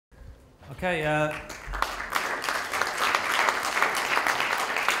Okay,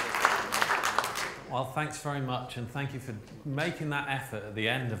 well, thanks very much, and thank you for making that effort at the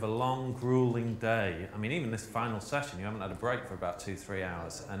end of a long, grueling day. I mean, even this final session, you haven't had a break for about 2-3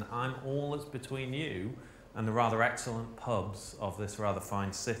 hours, and I'm all that's between you and the rather excellent pubs of this rather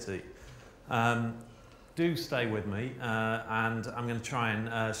fine city. Do stay with me, and I'm going to try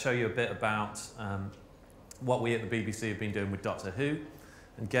and show you a bit about what we at the BBC have been doing with Doctor Who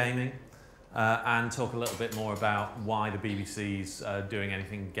and gaming, and talk a little bit more about why the BBC's doing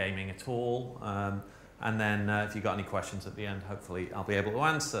anything gaming at all, and then if you've got any questions at the end, hopefully I'll be able to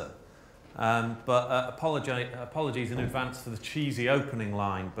answer. Apologies in advance for the cheesy opening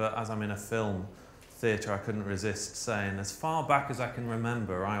line, but as I'm in a film theatre, I couldn't resist saying, as far back as I can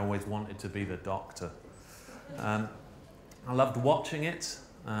remember, I always wanted to be the Doctor. I loved watching it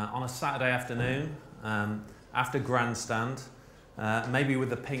on a Saturday afternoon after Grandstand, maybe with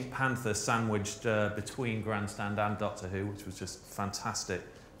the Pink Panther sandwiched between Grandstand and Doctor Who, which was just fantastic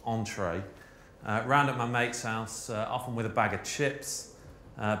entree. Round at my mate's house, often with a bag of chips,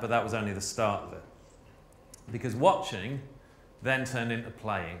 but that was only the start of it. Because watching then turned into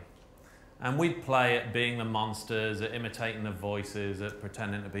playing. And we'd play at being the monsters, at imitating the voices, at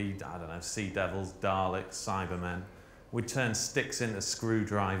pretending to be, I don't know, sea devils, Daleks, Cybermen. We'd turn sticks into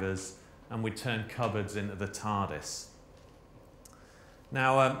screwdrivers, and we'd turn cupboards into the TARDIS.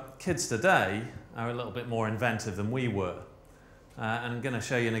 Now, kids today are a little bit more inventive than we were. And I'm going to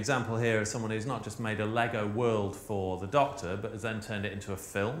show you an example here of someone who's not just made a Lego world for the Doctor, but has then turned it into a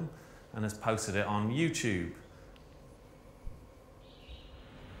film and has posted it on YouTube.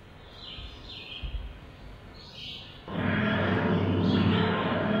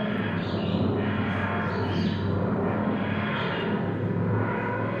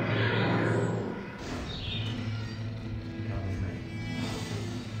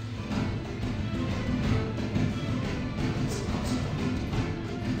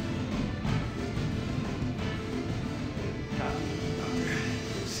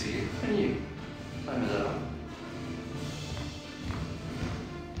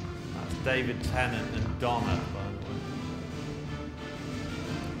 David Tennant and Donna, by the way.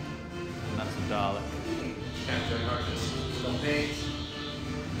 And that's a Dalek. Captain Marcus, stop it.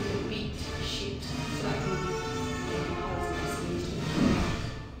 Beat, shoot,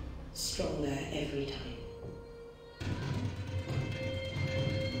 stronger every time.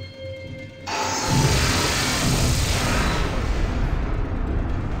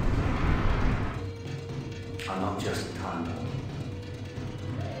 I'm not just a time bomb.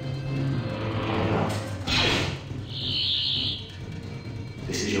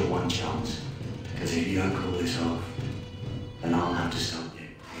 This is your one chance, because if you don't call this off, then I'll have to stop you.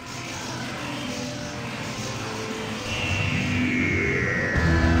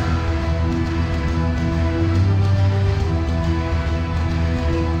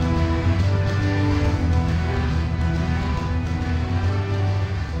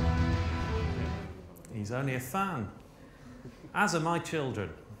 He's only a fan, as are my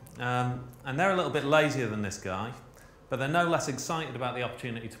children. And they're a little bit lazier than this guy, but they're no less excited about the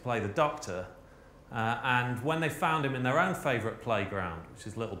opportunity to play the Doctor. And when they found him in their own favourite playground, which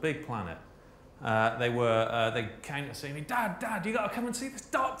is Little Big Planet, they came to see me, Dad, you got to come and see this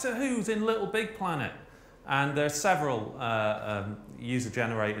Doctor Who's in Little Big Planet. And there are several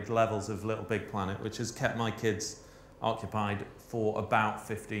user-generated levels of Little Big Planet, which has kept my kids occupied for about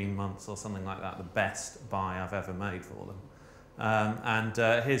 15 months or something like that, the best buy I've ever made for them.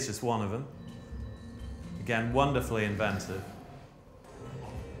 Here's just one of them. Again, wonderfully inventive.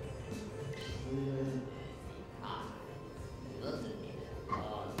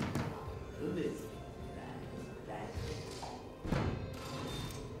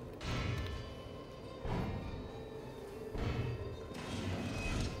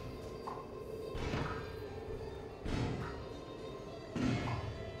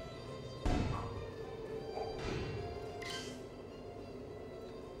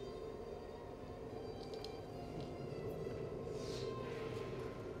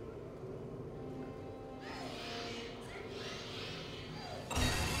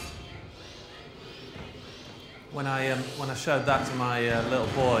 When I showed that to my little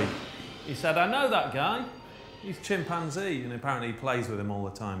boy, he said, "I know that guy. He's chimpanzee," and apparently he plays with him all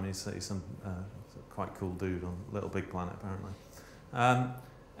the time. He's some quite cool dude on Little Big Planet, apparently.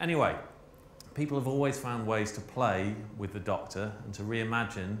 Anyway, people have always found ways to play with the Doctor and to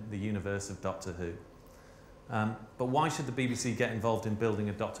reimagine the universe of Doctor Who. But why should the BBC get involved in building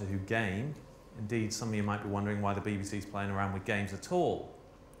a Doctor Who game? Indeed, some of you might be wondering why the BBC's playing around with games at all,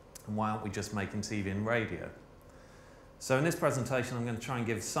 and why aren't we just making TV and radio? So in this presentation, I'm going to try and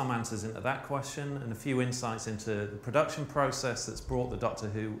give some answers into that question and a few insights into the production process that's brought the Doctor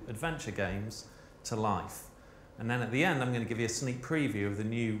Who adventure games to life. And then at the end, I'm going to give you a sneak preview of the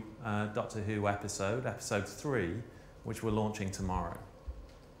new Doctor Who episode, episode 3, which we're launching tomorrow.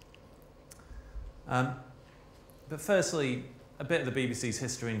 But firstly, a bit of the BBC's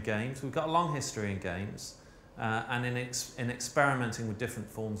history in games. We've got a long history in games, and in experimenting with different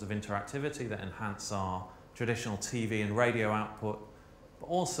forms of interactivity that enhance our traditional TV and radio output, but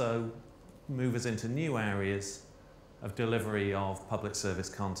also move us into new areas of delivery of public service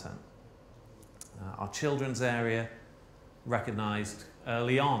content. Our children's area recognised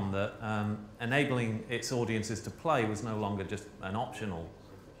early on that enabling its audiences to play was no longer just an optional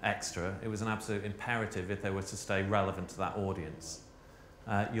extra, it was an absolute imperative if they were to stay relevant to that audience.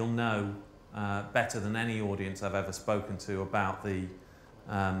 You'll know better than any audience I've ever spoken to about the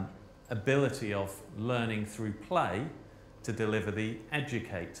ability of learning through play to deliver the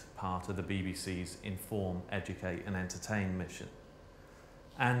educate part of the BBC's inform, educate and entertain mission.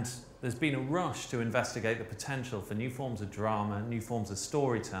 And there's been a rush to investigate the potential for new forms of drama, new forms of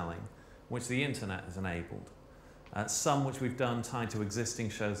storytelling, which the internet has enabled. Some which we've done tied to existing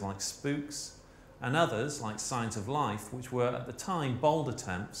shows like Spooks, and others like Signs of Life, which were at the time bold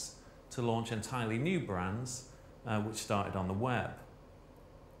attempts to launch entirely new brands which started on the web.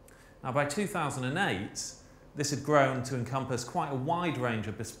 Now by 2008, this had grown to encompass quite a wide range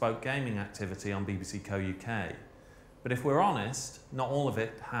of bespoke gaming activity on BBC Co UK. But if we're honest, not all of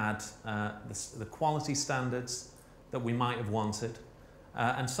it had the quality standards that we might have wanted,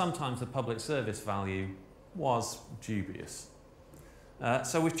 and sometimes the public service value was dubious.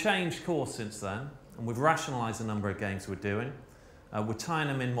 So we've changed course since then, and we've rationalised the number of games we're doing. We're tying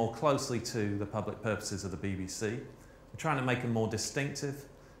them in more closely to the public purposes of the BBC. We're trying to make them more distinctive,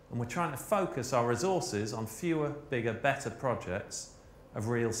 and we're trying to focus our resources on fewer, bigger, better projects of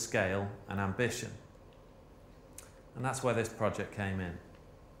real scale and ambition. And that's where this project came in.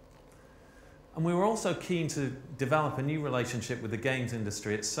 And we were also keen to develop a new relationship with the games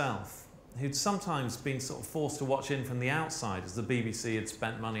industry itself, who'd sometimes been sort of forced to watch in from the outside as the BBC had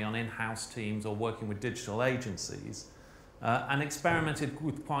spent money on in-house teams or working with digital agencies and experimented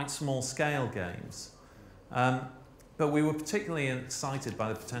with quite small-scale games. But we were particularly excited by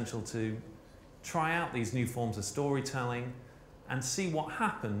the potential to try out these new forms of storytelling and see what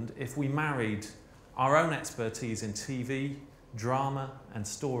happened if we married our own expertise in TV, drama and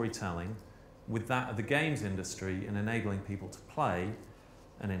storytelling with that of the games industry in enabling people to play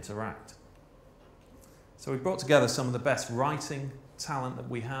and interact. So we brought together some of the best writing talent that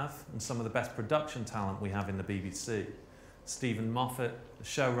we have and some of the best production talent we have in the BBC. Stephen Moffat, the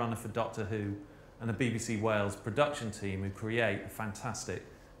showrunner for Doctor Who, and a BBC Wales production team who create a fantastic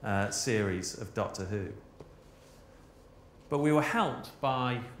series of Doctor Who. But we were helped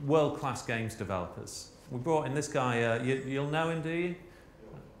by world-class games developers. We brought in this guy, you'll know him, do you?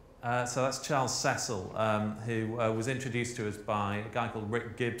 So that's Charles Cecil, who was introduced to us by a guy called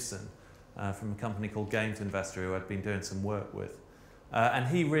Rick Gibson from a company called Games Investor, who I'd been doing some work with. And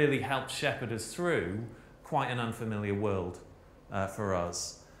he really helped shepherd us through quite an unfamiliar world for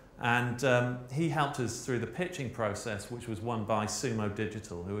us. And he helped us through the pitching process, which was won by Sumo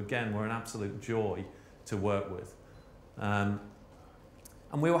Digital, who again were an absolute joy to work with. And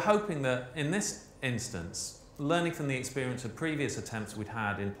we were hoping that in this instance, learning from the experience of previous attempts we'd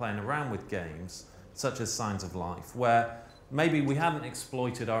had in playing around with games, such as Signs of Life, where maybe we hadn't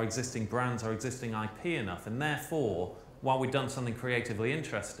exploited our existing brands, our existing IP enough, and therefore, while we'd done something creatively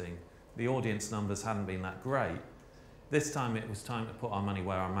interesting, the audience numbers hadn't been that great. This time it was time to put our money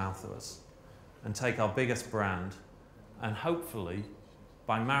where our mouth was and take our biggest brand and hopefully,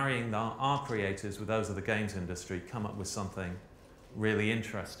 by marrying our creators with those of the games industry, come up with something really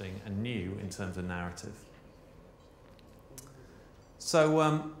interesting and new in terms of narrative.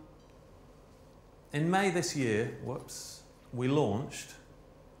 So in May this year, we launched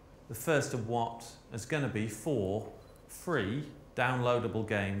the first of what is going to be 4 free downloadable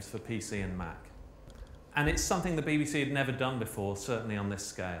games for PC and Mac. And it's something the BBC had never done before, certainly on this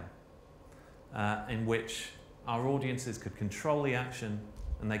scale, in which our audiences could control the action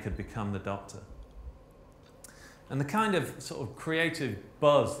and they could become the Doctor. And the kind of sort of creative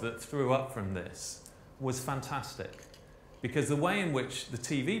buzz that threw up from this was fantastic, because the way in which the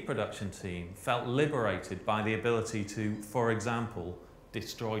TV production team felt liberated by the ability to, for example,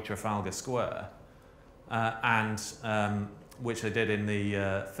 destroy Trafalgar Square, which they did in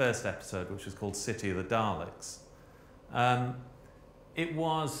the first episode, which was called City of the Daleks. It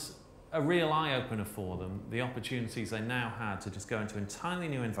was a real eye-opener for them, the opportunities they now had to just go into entirely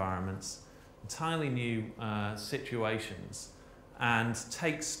new environments, entirely new situations, and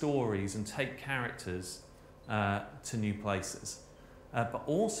take stories and take characters to new places. But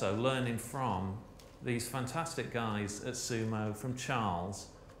also learning from these fantastic guys at Sumo, from Charles,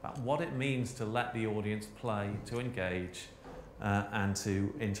 about what it means to let the audience play, to engage, and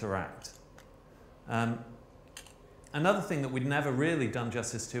to interact. Another thing that we'd never really done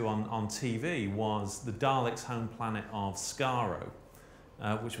justice to on TV was the Daleks' home planet of Skaro,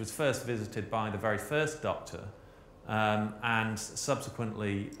 which was first visited by the very first Doctor, and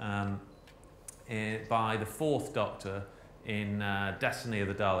subsequently by the fourth Doctor in Destiny of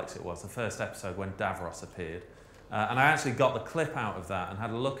the Daleks. It was the first episode when Davros appeared. And I actually got the clip out of that and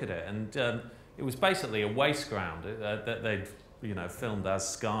had a look at it, and it was basically a waste ground that they'd filmed as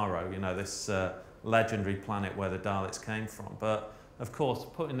Skaro, this legendary planet where the Daleks came from. But of course,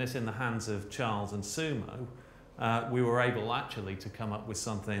 putting this in the hands of Charles and Sumo, we were able actually to come up with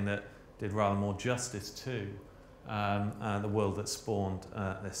something that did rather more justice to the world that spawned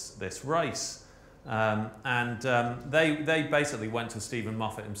this race. They basically went to Stephen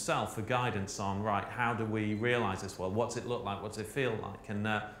Moffat himself for guidance on, right, how do we realise this world? What's it look like? What's it feel like? And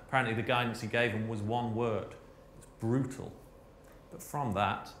apparently the guidance he gave them was one word. It's brutal. But from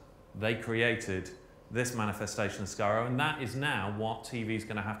that, they created this manifestation of Skaro, and that is now what TV is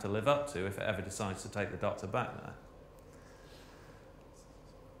going to have to live up to if it ever decides to take the Doctor back there.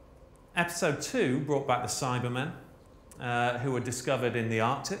 Episode 2 brought back the Cybermen, who were discovered in the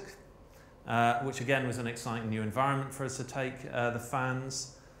Arctic, which again was an exciting new environment for us to take the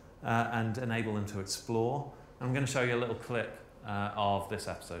fans and enable them to explore. I'm going to show you a little clip of this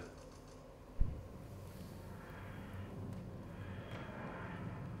episode.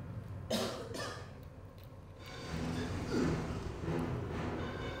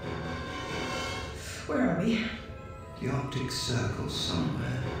 Where are we? The Arctic Circle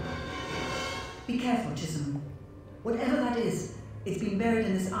somewhere. Be careful, Chisholm. Whatever that is, it's been buried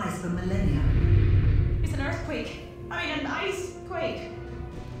in this ice for millennia. It's an earthquake. I mean, an ice quake.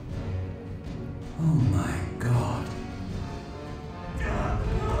 Oh my God.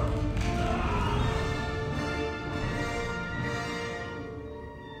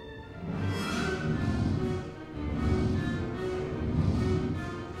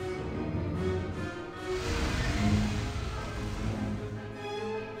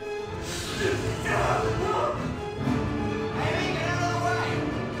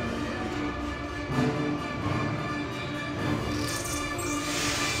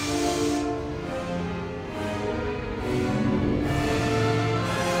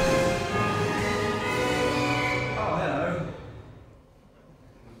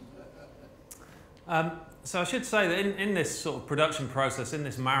 So I should say that in this sort of production process, in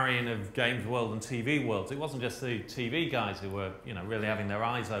this marrying of games world and TV worlds, it wasn't just the TV guys who were, really having their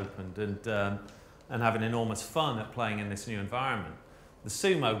eyes opened and having enormous fun at playing in this new environment. The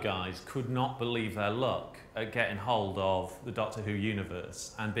Sumo guys could not believe their luck at getting hold of the Doctor Who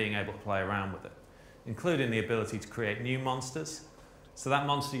universe and being able to play around with it, including the ability to create new monsters. So that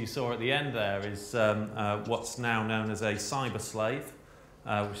monster you saw at the end there is what's now known as a cyber slave.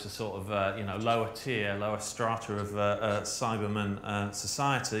 Which is a sort of lower tier, lower strata of Cyberman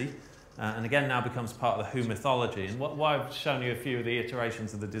society, and again now becomes part of the Who mythology. And why I've shown you a few of the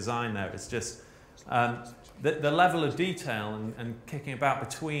iterations of the design there is just the level of detail and kicking about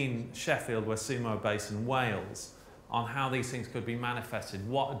between Sheffield, where Sumo are based, and Wales, on how these things could be manifested,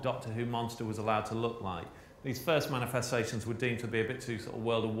 what a Doctor Who monster was allowed to look like. These first manifestations were deemed to be a bit too sort of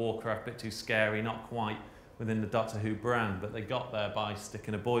World of Warcraft, a bit too scary, not quite within the Doctor Who brand, but they got there by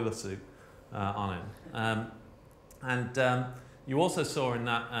sticking a boiler suit on him. You also saw in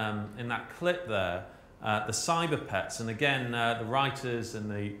that clip there the cyber pets, and again the writers and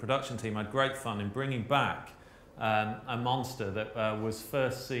the production team had great fun in bringing back a monster that was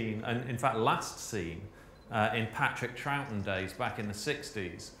first seen, and in fact last seen, in Patrick Troughton days back in the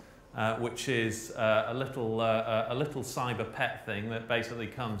 60s. Which is a little cyber pet thing that basically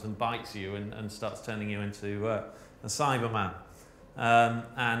comes and bites you and starts turning you into a Cyberman.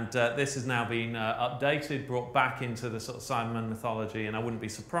 This has now been updated, brought back into the sort of Cyberman mythology, and I wouldn't be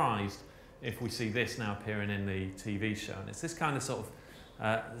surprised if we see this now appearing in the TV show. And it's this kind of sort of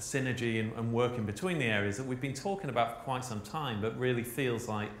synergy and working between the areas that we've been talking about for quite some time, but really feels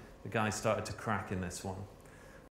like the guys started to crack in this one.